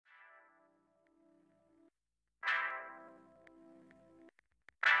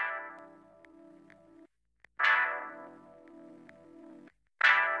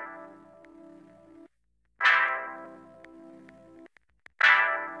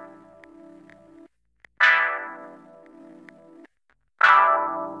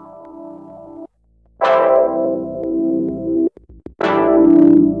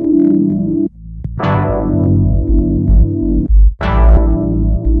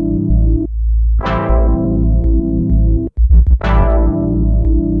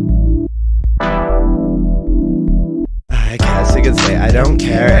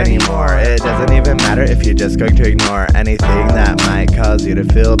care anymore. It doesn't even matter if you're just going to ignore anything that might cause you to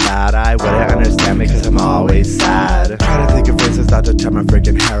feel bad. I wouldn't understand because I'm always sad. Try to think of reasons not to tear my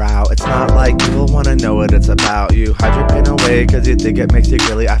freaking hair out. It's not like people wanna know what it's about. You hide your pain away cause you think it makes you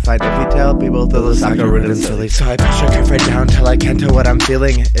grilly. I find if you tell people they'll just act rude and silly. So I push your cuff right down till I can't tell what I'm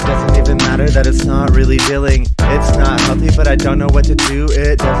feeling. It doesn't even matter that it's not really dealing. It's not healthy but I don't know what to do.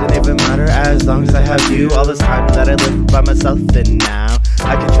 It doesn't even matter as long as I have you. All this time that I live by myself and now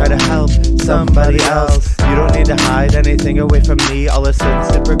I can try to help somebody else. You don't need to hide anything away from me. I'll listen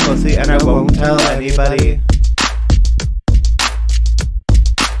super closely and I won't tell anybody.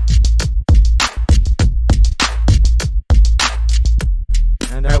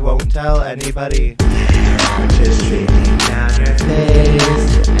 And I won't tell anybody. Just streaming down your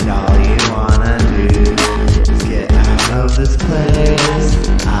face, and all you wanna do is get out of this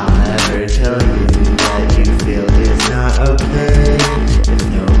place. I'll never tell you that you feel is not okay if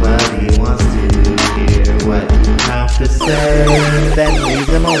nobody wants to hear what you have to say. Then leave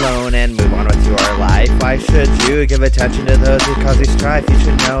them alone and move on with your life. Why should you give attention to those who cause you strife? You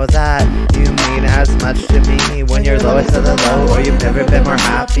should know that you mean as much to me when you're lowest of the low, or you've never been more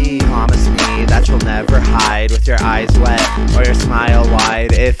happy. Promise me that you'll never hide with your eyes wet or your smile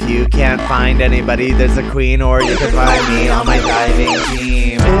wide. If you can't find anybody, there's a queen, or you can find me on my diving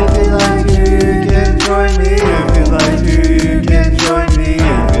team. If you like to, you can join me. If you like to, you can join me.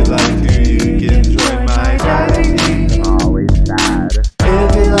 If you like